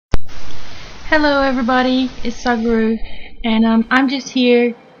Hello everybody, it's Sagaru, and I'm just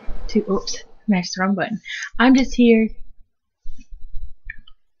here to mashed the wrong button. I'm just here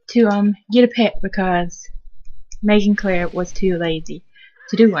to get a pet because Megan Claire was too lazy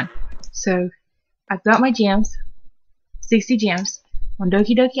to do one. So I've got my gems, 60 gems on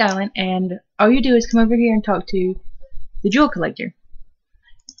Doki Doki Island, and all you do is come over here and talk to the jewel collector.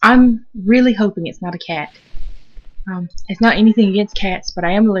 I'm really hoping it's not a cat. It's not anything against cats, but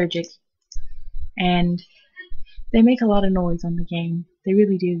I am allergic. And they make a lot of noise on the game. They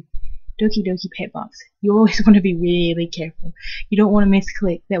really do. Doki Doki Pet Box. You always want to be really careful. You don't want to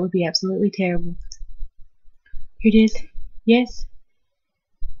misclick. That would be absolutely terrible. Here it is. Yes.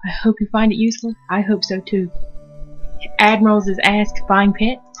 I hope you find it useful. I hope so too. Admirals is asked, find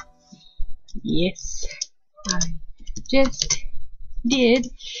pet? Yes. I just did.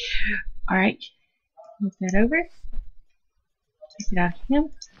 Alright. Move that over. Take it out of him.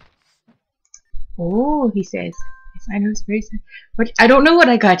 Oh, he says. Yes, I know it's very sad. But I don't know what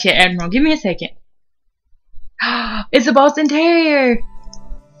I got yet, Admiral. Give me a second. It's a Boston Terrier!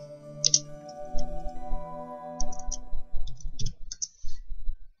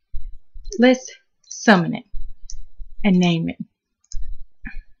 Let's summon it and name it.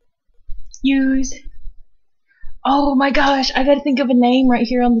 Use. Oh my gosh, I gotta think of a name right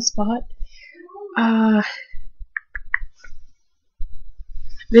here on the spot.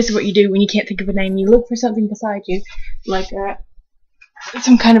 This is what you do when you can't think of a name. You look for something beside you, like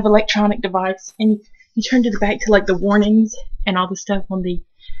some kind of electronic device, and you turn to the back to like the warnings and all the stuff on the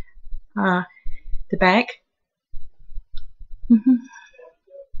back.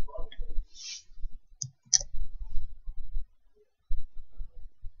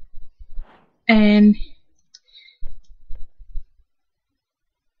 And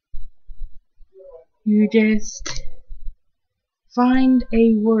you just find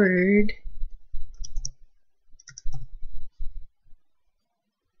a word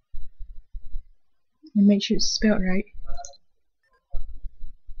and make sure it's spelled right.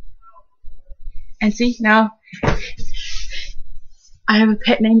 And see, now I have a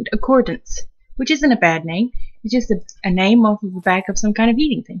pet named Accordance, which isn't a bad name. It's just a name off of the back of some kind of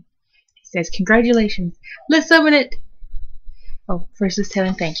eating thing. It says, congratulations, let's summon it. Oh, first let's tell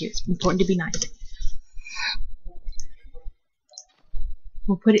him thank you. It's important to be nice.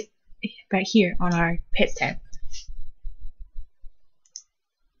 We'll put it back here on our pets tab.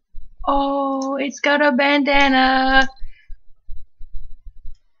 Oh, it's got a bandana.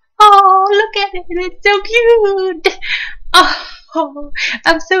 Oh, look at it. It's so cute. Oh,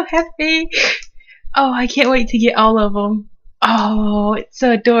 I'm so happy. Oh, I can't wait to get all of them. Oh, it's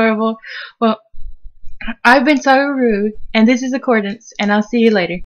so adorable. Well, I've been Sagaru, and this is Accordance, and I'll see you later.